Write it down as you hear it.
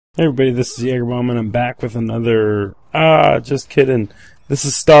Hey everybody, this is Jägerbomb and I'm back with another, just kidding. This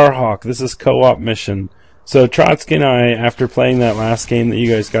is Starhawk, this is co-op mission. So Trotsky and I, after playing that last game that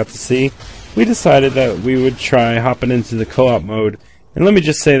you guys got to see, we decided that we would try hopping into the co-op mode. And let me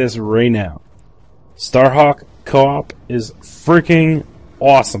just say this right now. Starhawk co-op is freaking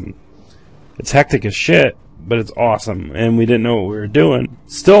awesome. It's hectic as shit, but it's awesome. And we didn't know what we were doing.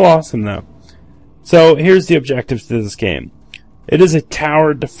 Still awesome though. So here's the objectives to this game. It is a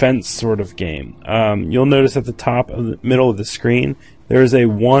tower defense sort of game. You'll notice at the top of the middle of the screen there is a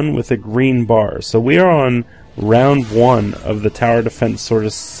 1 with a green bar. So we are on round 1 of the tower defense sort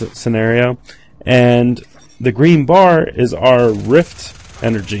of scenario, and the green bar is our rift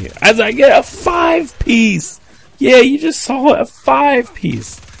energy. As I get a 5-piece! Yeah, you just saw a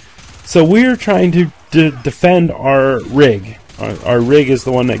 5-piece! So we're trying to defend our rig. Our rig is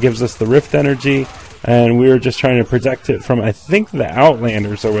the one that gives us the rift energy, and we were just trying to protect it from, I think, the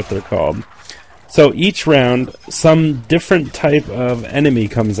Outlanders are what they're called. So each round, some different type of enemy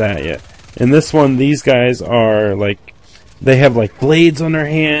comes at you. In this one, these guys are like, they have like blades on their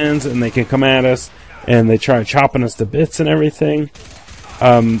hands, and they can come at us, and they try chopping us to bits and everything.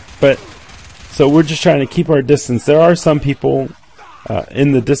 So we're just trying to keep our distance. There are some people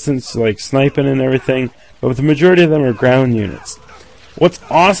in the distance, like sniping and everything, but the majority of them are ground units. What's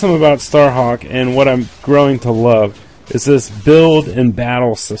awesome about Starhawk, and what I'm growing to love, is this build and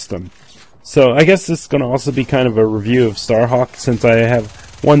battle system. So I guess this is going to also be kind of a review of Starhawk, since I have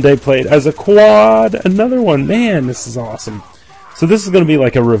one day played as a quad. Another one. Man, this is awesome. So this is going to be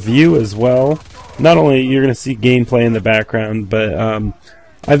like a review as well. Not only you're going to see gameplay in the background, but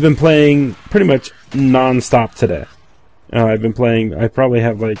I've been playing pretty much non-stop today. I've been playing, I probably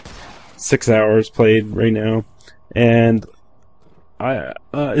have like 6 hours played right now, and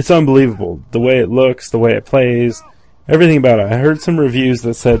it's unbelievable. The way it looks, the way it plays, everything about it. I heard some reviews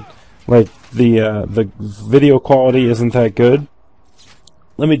that said like the video quality isn't that good.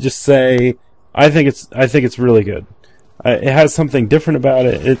 Let me just say, I think it's really good. It has something different about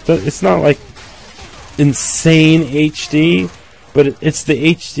it. It's not like insane HD, but it's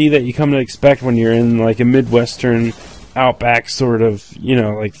the HD that you come to expect when you're in like a Midwestern outback sort of,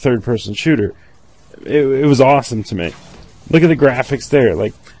 like third-person shooter. It was awesome to me. Look at the graphics there.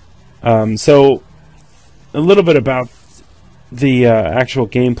 Like, so a little bit about the actual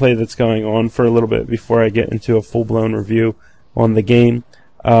gameplay that's going on for a little bit before I get into a full-blown review on the game.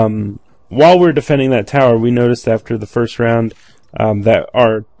 While we're defending that tower, we noticed after the first round that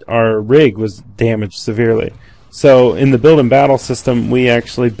our rig was damaged severely. So in the build and battle system, we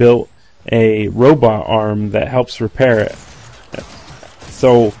actually built a robot arm that helps repair it.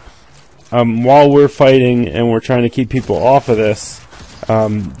 So while we're fighting and we're trying to keep people off of this,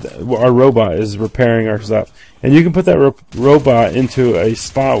 our robot is repairing our stuff. And you can put that robot into a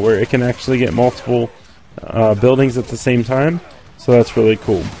spot where it can actually get multiple buildings at the same time. So that's really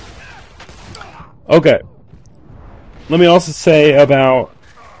cool. Okay. Let me also say about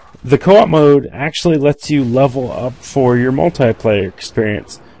the co-op mode actually lets you level up for your multiplayer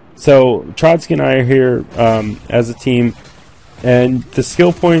experience. So Trotsky and I are here as a team. And the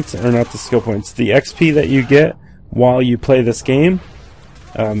skill points, or not the skill points, the XP that you get while you play this game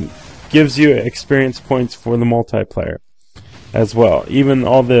gives you experience points for the multiplayer as well. Even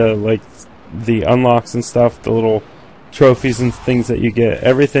all the the unlocks and stuff, the little trophies and things that you get,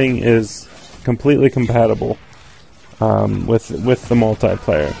 everything is completely compatible with the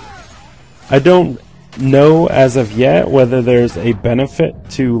multiplayer. I don't know as of yet whether there's a benefit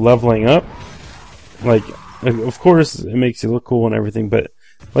to leveling up. Like, of course, it makes you look cool and everything, but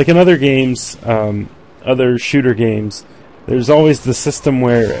like in other games, other shooter games, there's always the system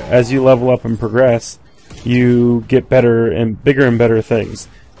where as you level up and progress, you get better and better things.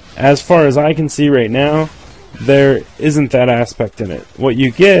 As far as I can see right now, there isn't that aspect in it. What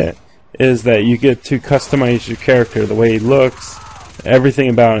you get is that you get to customize your character, the way he looks, everything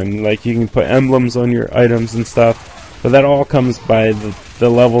about him. Like, you can put emblems on your items and stuff, but that all comes by the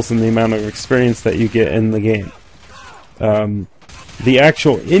levels and the amount of experience that you get in the game. The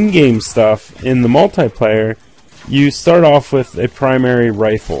actual in-game stuff in the multiplayer, you start off with a primary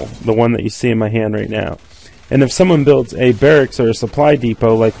rifle, the one that you see in my hand right now. And if someone builds a barracks or a supply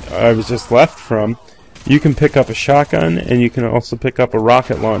depot like I was just left from, you can pick up a shotgun, and you can also pick up a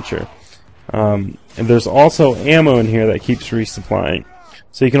rocket launcher. And there's also ammo in here that keeps resupplying.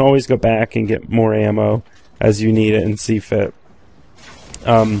 So you can always go back and get more ammo as you need it and see fit.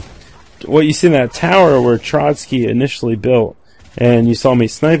 What you see in that tower where Trotsky initially built, and you saw me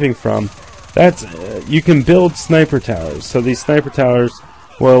sniping from, that's you can build sniper towers. So these sniper towers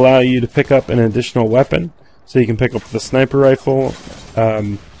will allow you to pick up an additional weapon. So you can pick up the sniper rifle,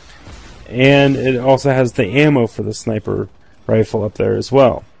 and it also has the ammo for the sniper rifle up there as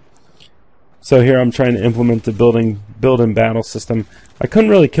well. So here I'm trying to implement the build and battle system. I couldn't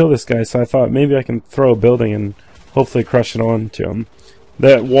really kill this guy, so I thought maybe I can throw a building and hopefully crush it onto him.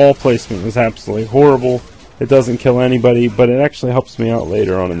 That wall placement was absolutely horrible. It doesn't kill anybody, but it actually helps me out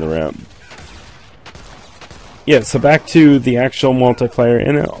later on in the round. Yeah, so back to the actual multiplayer,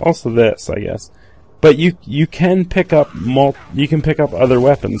 and also this, I guess. But you can pick up other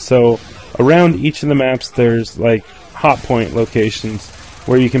weapons. So around each of the maps, there's like hot point locations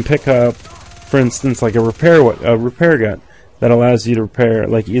where you can pick up, for instance, like a repair gun that allows you to repair,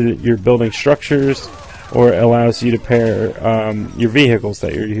 like either you're building structures or it allows you to repair your vehicles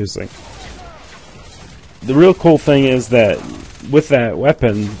that you're using. The real cool thing is that with that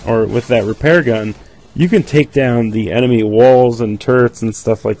weapon or with that repair gun, you can take down the enemy walls and turrets and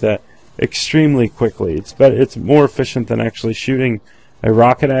stuff like that extremely quickly. It's more efficient than actually shooting a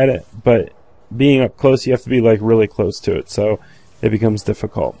rocket at it, but being up close, you have to be like really close to it, so it becomes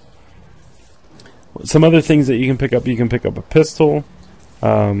difficult. Some other things that you can pick up a pistol.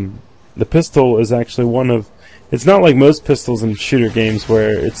 The pistol is actually it's not like most pistols in shooter games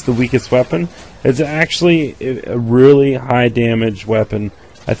where it's the weakest weapon. It's actually a really high damage weapon.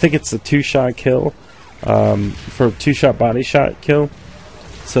 I think it's a 2-shot kill, for a 2-shot body shot kill.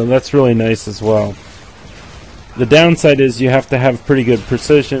 So that's really nice as well. The downside is you have to have pretty good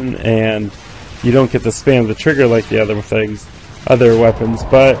precision, and you don't get to spam the trigger like the other weapons,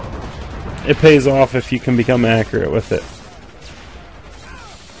 but it pays off if you can become accurate with it.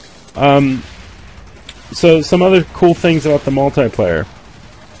 So some other cool things about the multiplayer.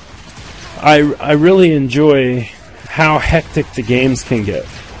 I really enjoy how hectic the games can get.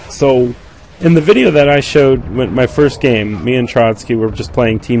 So in the video that I showed, my first game, me and Trotsky were just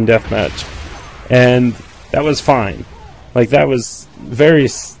playing team deathmatch, and that was fine. Like that was there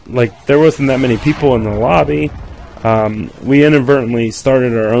wasn't that many people in the lobby. We inadvertently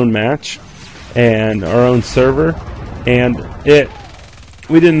started our own match and our own server, and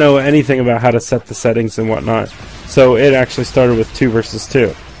we didn't know anything about how to set the settings and whatnot, so it actually started with 2 versus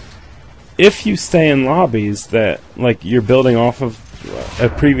 2. If you stay in lobbies that like you're building off of a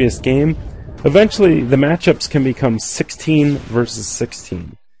previous game, eventually the matchups can become 16 versus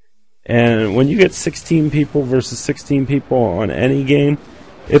 16. And when you get 16 people versus 16 people on any game,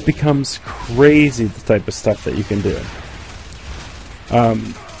 it becomes crazy the type of stuff that you can do.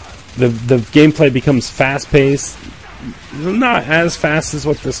 The gameplay becomes fast-paced. Not as fast as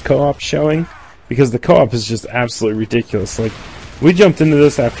what this co-op's showing, because the co-op is just absolutely ridiculous. Like, we jumped into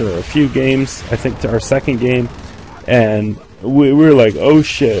this after a few games, I think to our second game, and we were like, oh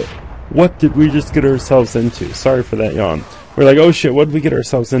shit, what did we just get ourselves into? Sorry for that yawn. We're like, oh shit, what did we get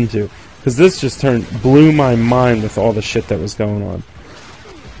ourselves into? Because this just blew my mind with all the shit that was going on.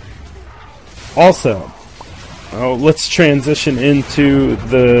 Also, let's transition into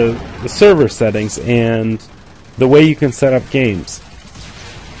the server settings and the way you can set up games.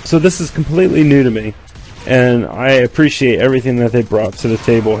 So this is completely new to me, and I appreciate everything that they brought to the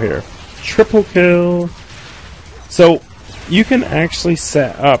table here. Triple kill! So you can actually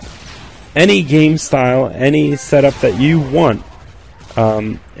set up any game style, any setup that you want,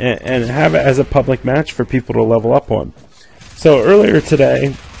 and have it as a public match for people to level up on. So earlier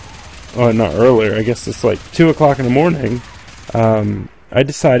today, or not earlier, I guess it's like 2 o'clock in the morning, I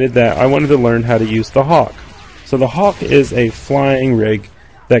decided that I wanted to learn how to use the Hawk. So the Hawk is a flying rig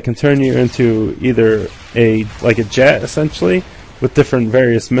that can turn you into either like a jet, essentially, with different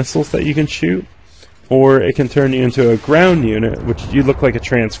various missiles that you can shoot, or it can turn you into a ground unit, which you look like a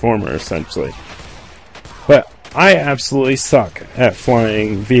transformer, essentially. But I absolutely suck at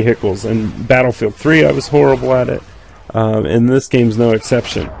flying vehicles. In Battlefield 3, I was horrible at it, and this game's no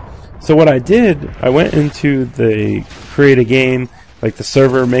exception. So what I did, I went into the create a game, like the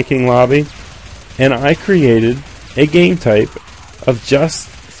server making lobby, and I created a game type of just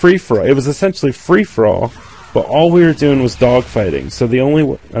free-for-all. It was essentially free-for-all, but all we were doing was dogfighting. So the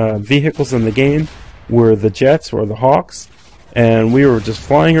only vehicles in the game were the jets or the Hawks, and we were just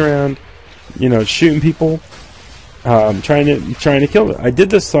flying around, shooting people, trying to kill them. I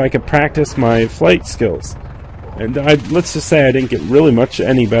did this so I could practice my flight skills. And let's just say I didn't get really much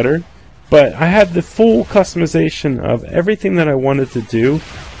any better, but I had the full customization of everything that I wanted to do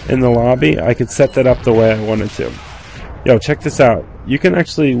in the lobby. I could set that up the way I wanted to. Yo, check this out. You can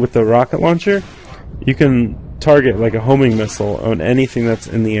actually, with the rocket launcher, you can target like a homing missile on anything that's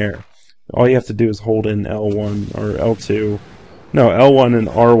in the air. All you have to do is hold in L1 or L2. No, L1 and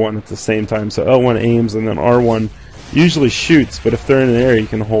R1 at the same time. So L1 aims and then R1 usually shoots, but if they're in the air, you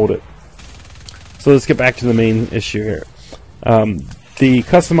can hold it. So let's get back to the main issue here. the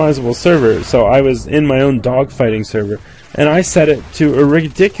customizable server. So I was in my own dogfighting server, and I set it to a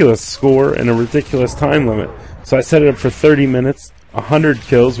ridiculous score and a ridiculous time limit. So I set it up for 30 minutes, 100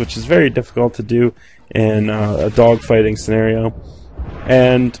 kills, which is very difficult to do in a dogfighting scenario.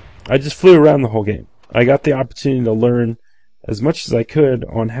 And I just flew around the whole game. I got the opportunity to learn as much as I could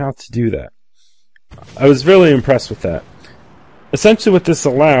on how to do that. I was really impressed with that. Essentially what this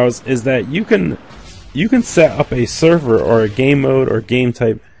allows is that you can set up a server or a game mode or game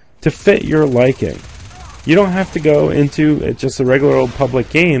type to fit your liking. You don't have to go into just a regular old public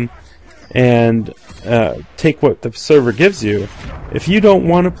game and take what the server gives you. If you don't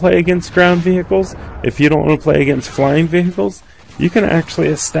want to play against ground vehicles, if you don't want to play against flying vehicles, you can actually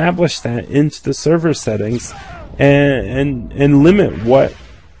establish that into the server settings and limit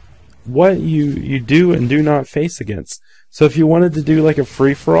what you do and do not face against. So if you wanted to do like a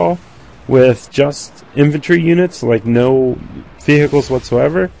free-for-all with just infantry units, like no vehicles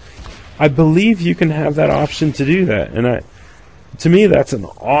whatsoever, I believe you can have that option to do that. And to me, that's an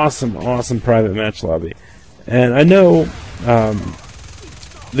awesome private match lobby. And I know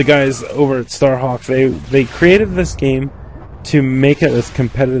the guys over at Starhawk, they created this game to make it as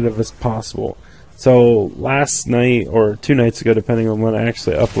competitive as possible. So last night, or 2 nights ago, depending on when I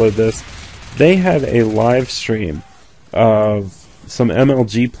actually upload this, they had a live stream of some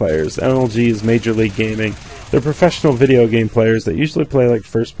MLG players. MLG is Major League Gaming. They're professional video game players that usually play like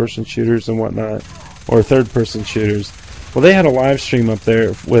first-person shooters and whatnot, or third-person shooters. Well, they had a live stream up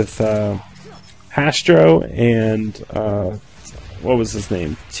there with Hastro and what was his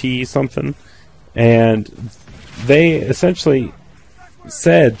name? T something. And they essentially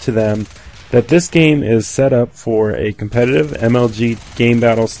said to them that this game is set up for a competitive MLG game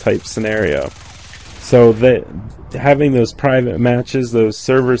battles type scenario. So that having those private matches, those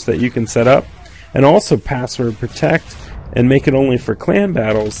servers that you can set up, and also password protect and make it only for clan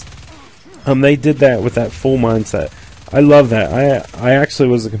battles, they did that with that full mindset. I love that. I actually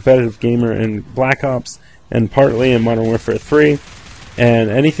was a competitive gamer in Black Ops and partly in Modern Warfare 3, and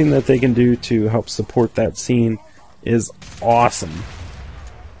anything that they can do to help support that scene is awesome.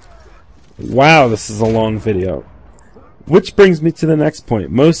 Wow, this is a long video. Which brings me to the next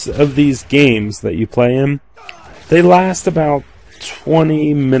point. Most of these games that you play in, they last about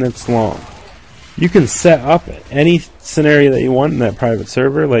 20 minutes long. You can set up any scenario that you want in that private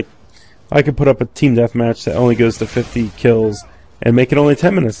server. Like, I could put up a team deathmatch that only goes to 50 kills and make it only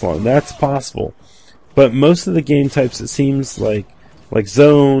 10 minutes long. That's possible. But most of the game types, it seems like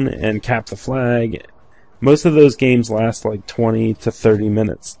Zone and Cap the Flag, most of those games last like 20 to 30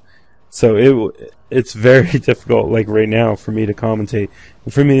 minutes. So it's very difficult, like right now, for me to commentate,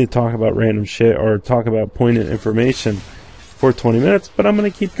 and for me to talk about random shit or talk about poignant information for 20 minutes, but I'm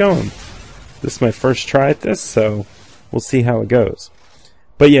going to keep going. This is my first try at this, so we'll see how it goes.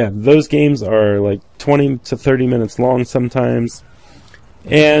 But yeah, those games are like 20 to 30 minutes long sometimes,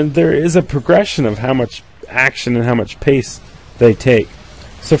 and there is a progression of how much action and how much pace they take.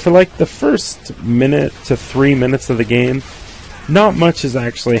 So for like the first minute to 3 minutes of the game, not much is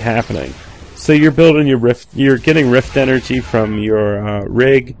actually happening. So you're building your rift, you're getting rift energy from your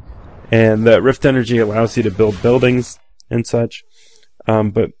rig, and that rift energy allows you to build buildings and such.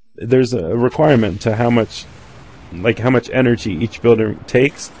 But there's a requirement to how much energy each building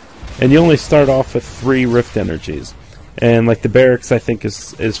takes, and you only start off with 3 rift energies. And like the barracks, I think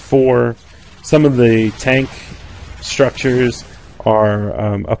is 4. Some of the tank structures are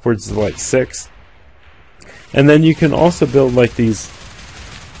upwards of like 6. And then you can also build like these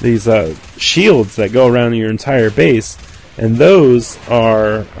shields that go around your entire base, and those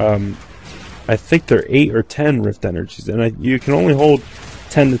are I think they're 8 or 10 rift energies, and you can only hold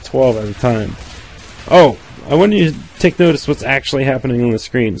 10 to 12 at a time. Oh, I want you to take notice what's actually happening on the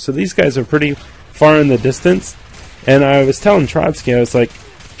screen. So these guys are pretty far in the distance, and I was telling Trotsky, I was like,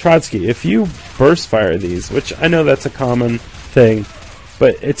 Trotsky, if you burst fire these, which I know that's a common thing,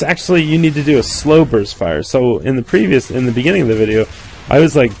 but it's actually, you need to do a slow burst fire. So in the beginning of the video, I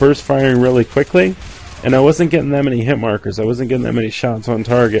was like burst firing really quickly, and I wasn't getting that many hit markers. I wasn't getting that many shots on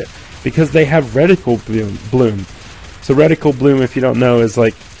target because they have reticle bloom. So reticle bloom, if you don't know, is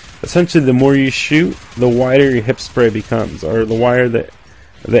like essentially the more you shoot, the wider your hip spray becomes, or the wider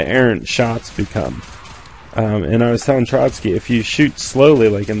the errant shots become. And I was telling Trotsky, if you shoot slowly,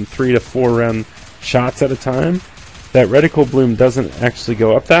 like in 3 to 4 round shots at a time, that reticle bloom doesn't actually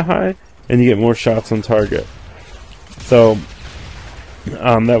go up that high, and you get more shots on target. So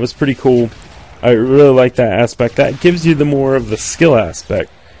that was pretty cool. I really like that aspect. That gives you the more of the skill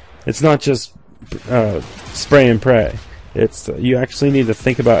aspect. It's not just spray and pray. It's you actually need to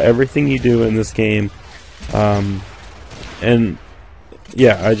think about everything you do in this game, and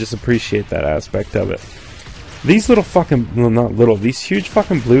yeah, I just appreciate that aspect of it. These little fucking, well, not little, these huge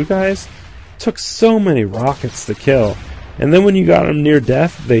fucking blue guys took so many rockets to kill. And then when you got them near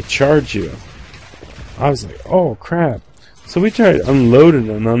death, they charge you. I was like, oh crap. So we tried unloading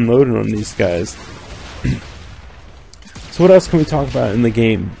and unloading on these guys. So what else can we talk about in the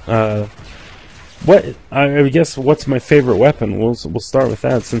game? I guess what's my favorite weapon? We'll start with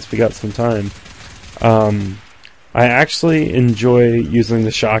that since we got some time. I actually enjoy using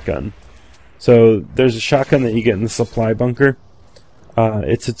the shotgun. So there's a shotgun that you get in the supply bunker.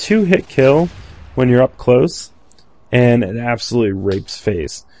 It's a 2-hit kill when you're up close, and it absolutely rapes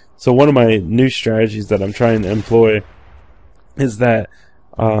face. So one of my new strategies that I'm trying to employ is that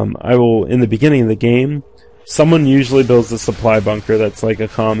I will, in the beginning of the game, someone usually builds a supply bunker. That's like a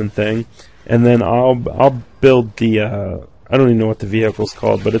common thing, and then I'll build the I don't even know what the vehicle's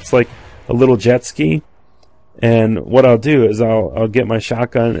called, but it's like a little jet ski. And what I'll do is I'll get my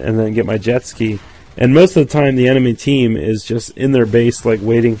shotgun and then get my jet ski. And most of the time the enemy team is just in their base, like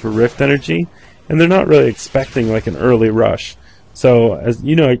waiting for rift energy, and they're not really expecting like an early rush. So as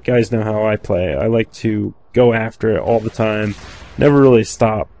you know, guys know how I play. I like to go after it all the time, never really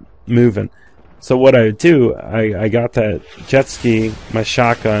stop moving. So what I would do, I got that jet ski, my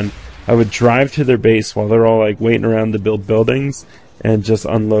shotgun, I would drive to their base while they're all like waiting around to build buildings and just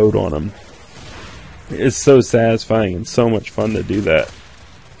unload on them. It's so satisfying and so much fun to do that.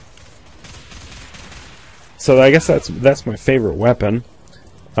 So I guess that's my favorite weapon.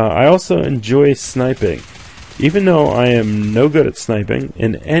 I also enjoy sniping. Even though I am no good at sniping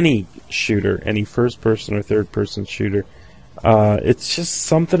in any shooter, any first-person or third-person shooter, it's just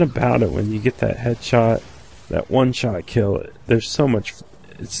something about it when you get that headshot, that one-shot kill. There's so much.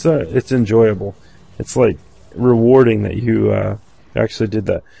 It's enjoyable. It's like rewarding that you actually did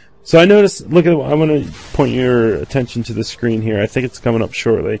that. So I noticed. Look at. I want to point your attention to the screen here. I think it's coming up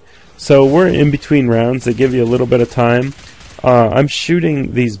shortly. So we're in between rounds. They give you a little bit of time. I'm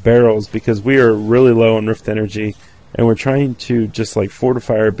shooting these barrels because we are really low on rift energy, and we're trying to just like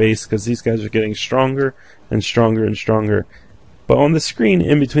fortify our base because these guys are getting stronger and stronger and stronger. But on the screen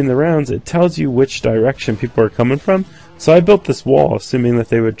in between the rounds, it tells you which direction people are coming from. So I built this wall, assuming that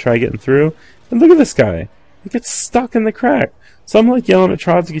they would try getting through. And look at this guy. He gets stuck in the crack. So I'm like yelling at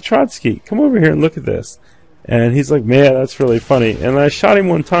Trotsky, come over here and look at this. And he's like, man, that's really funny. And I shot him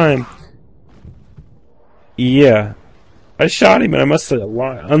one time. Yeah. I shot him and I must have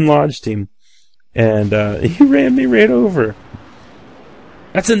unlodged him. And he ran me right over.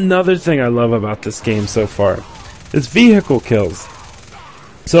 That's another thing I love about this game so far. It's vehicle kills.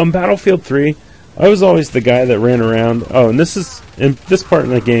 So in Battlefield 3, I was always the guy that ran around. Oh, and this part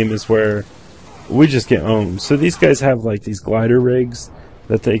in the game is where we just get owned. So these guys have like these glider rigs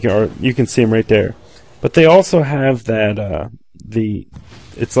that you can see them right there. But they also have that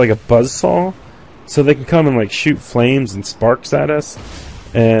it's like a buzzsaw, so they can come and like shoot flames and sparks at us.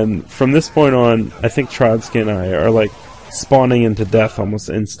 And from this point on, I think Trotsky and I are like spawning into death almost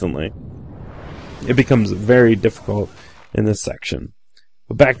instantly. It becomes very difficult in this section.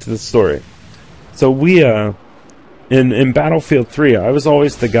 But back to the story. So we in Battlefield 3, I was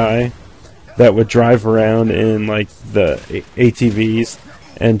always the guy that would drive around in like the ATVs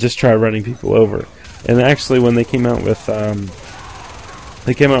and just try running people over. And actually, when they came out with the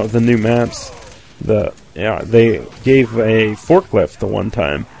new maps, they gave a forklift the one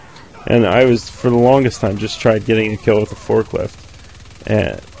time, and I was for the longest time just tried getting a kill with a forklift.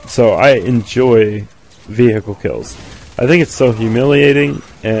 And so I enjoy vehicle kills. I think it's so humiliating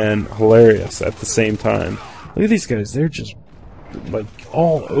and hilarious at the same time. Look at these guys; they're just like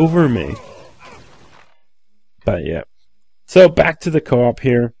all over me. But yeah. So back to the co-op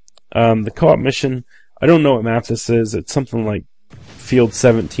here. The co-op mission, I don't know what map this is. It's something like Field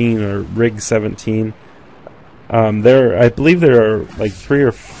 17 or Rig 17. I believe there are like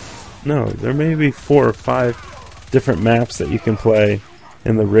there may be 4 or 5 different maps that you can play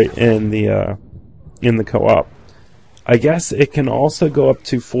in the co-op. I guess it can also go up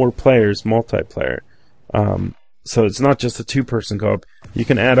to 4 players multiplayer. So it's not just a 2-person co-op. You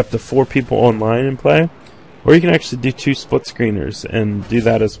can add up to 4 people online and play. Or you can actually do 2 split screeners and do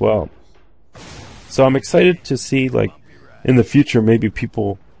that as well. So I'm excited to see, like, in the future, maybe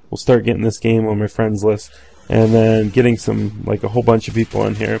people will start getting this game on my friends list, and then getting a whole bunch of people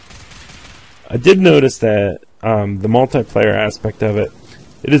in here. I did notice that the multiplayer aspect of it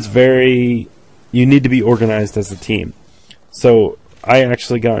is you need to be organized as a team. So I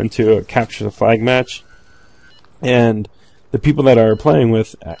actually got into a capture the flag match, and the people that I were playing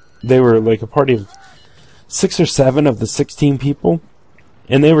with, they were like a party of 6 or 7 of the 16 people,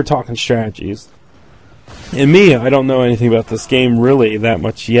 and they were talking strategies. And me, I don't know anything about this game really that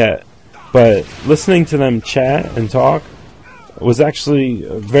much yet, but listening to them chat and talk was actually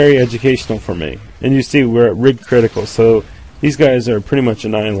very educational for me. And you see, we're at Rig Critical, so these guys are pretty much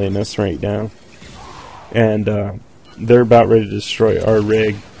annihilating us right now. And they're about ready to destroy our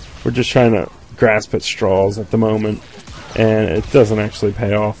rig. We're just trying to grasp at straws at the moment, and it doesn't actually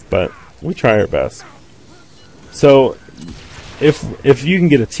pay off, but we try our best. So if you can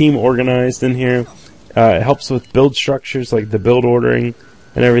get a team organized in here, it helps with build structures, like the build ordering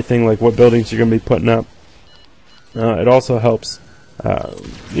and everything, like what buildings you're going to be putting up. It also helps,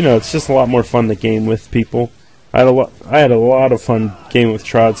 it's just a lot more fun to game with people. I had a lot of fun gaming with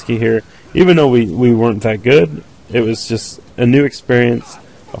Trotsky here. Even though we weren't that good, it was just a new experience,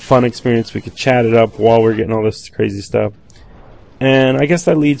 a fun experience. We could chat it up while we're getting all this crazy stuff. And I guess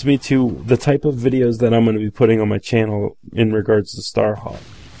that leads me to the type of videos that I'm going to be putting on my channel in regards to Starhawk.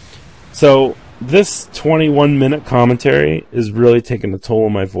 So this 21-minute commentary is really taking a toll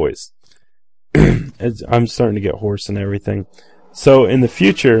on my voice. I'm starting to get hoarse and everything. So in the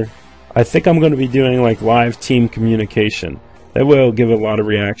future, I think I'm going to be doing like live team communication. That way I'll give a lot of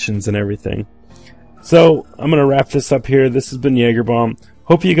reactions and everything. So I'm going to wrap this up here. This has been Jagerbomb.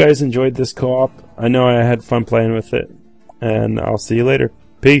 Hope you guys enjoyed this co-op. I know I had fun playing with it. And I'll see you later.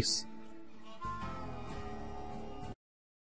 Peace.